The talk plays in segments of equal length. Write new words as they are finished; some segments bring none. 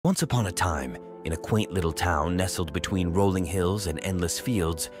Once upon a time, in a quaint little town nestled between rolling hills and endless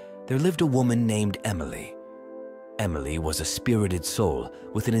fields, there lived a woman named Emily. Emily was a spirited soul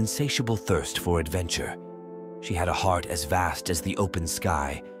with an insatiable thirst for adventure. She had a heart as vast as the open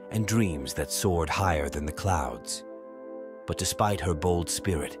sky and dreams that soared higher than the clouds. But despite her bold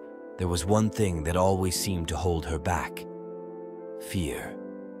spirit, there was one thing that always seemed to hold her back: fear.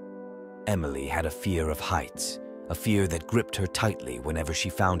 Emily had a fear of heights, a fear that gripped her tightly whenever she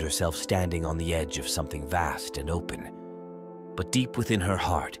found herself standing on the edge of something vast and open. But deep within her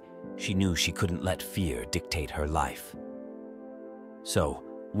heart, she knew she couldn't let fear dictate her life. So,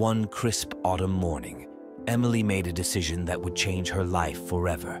 one crisp autumn morning, Emily made a decision that would change her life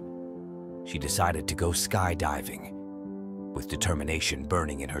forever. She decided to go skydiving. With determination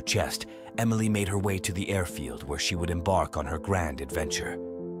burning in her chest, Emily made her way to the airfield where she would embark on her grand adventure.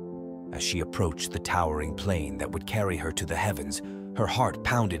 As she approached the towering plane that would carry her to the heavens, her heart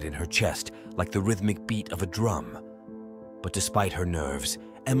pounded in her chest like the rhythmic beat of a drum. But despite her nerves,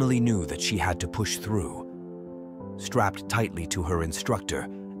 Emily knew that she had to push through. Strapped tightly to her instructor,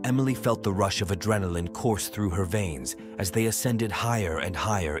 Emily felt the rush of adrenaline course through her veins as they ascended higher and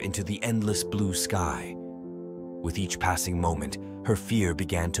higher into the endless blue sky. With each passing moment, her fear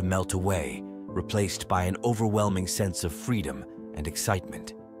began to melt away, replaced by an overwhelming sense of freedom and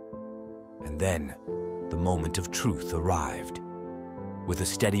excitement. And then, the moment of truth arrived. With a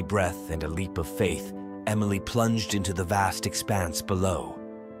steady breath and a leap of faith, Emily plunged into the vast expanse below.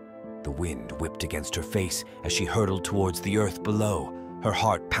 The wind whipped against her face as she hurtled towards the earth below, her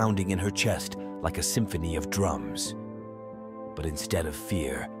heart pounding in her chest like a symphony of drums. But instead of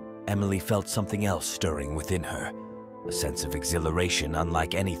fear, Emily felt something else stirring within her, a sense of exhilaration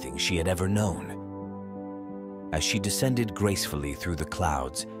unlike anything she had ever known. As she descended gracefully through the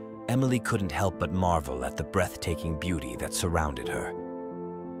clouds, Emily couldn't help but marvel at the breathtaking beauty that surrounded her.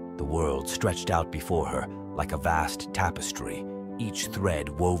 The world stretched out before her like a vast tapestry, each thread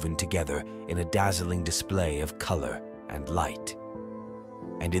woven together in a dazzling display of color and light.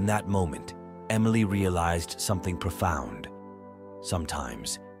 And in that moment, Emily realized something profound.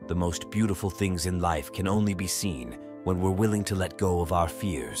 Sometimes, the most beautiful things in life can only be seen when we're willing to let go of our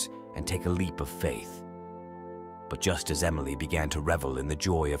fears and take a leap of faith. But just as Emily began to revel in the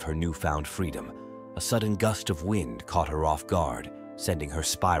joy of her newfound freedom, a sudden gust of wind caught her off guard, sending her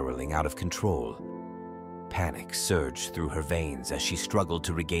spiraling out of control. Panic surged through her veins as she struggled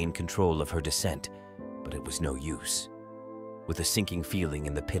to regain control of her descent, but it was no use. With a sinking feeling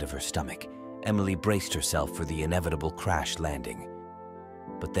in the pit of her stomach, Emily braced herself for the inevitable crash landing.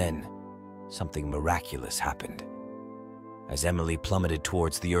 But then, something miraculous happened. As Emily plummeted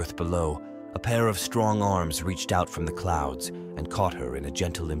towards the earth below, a pair of strong arms reached out from the clouds and caught her in a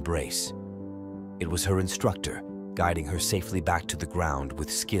gentle embrace. It was her instructor, guiding her safely back to the ground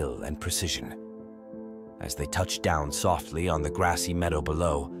with skill and precision. As they touched down softly on the grassy meadow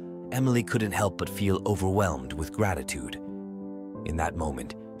below, Emily couldn't help but feel overwhelmed with gratitude. In that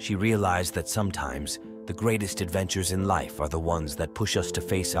moment, she realized that sometimes the greatest adventures in life are the ones that push us to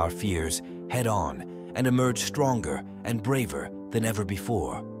face our fears head-on and emerge stronger and braver than ever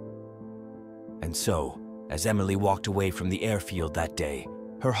before. And so, as Emily walked away from the airfield that day,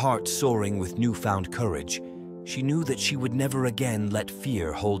 her heart soaring with newfound courage, she knew that she would never again let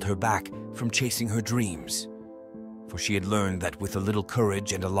fear hold her back from chasing her dreams. For she had learned that with a little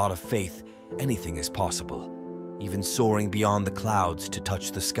courage and a lot of faith, anything is possible, even soaring beyond the clouds to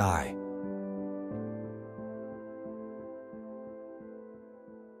touch the sky.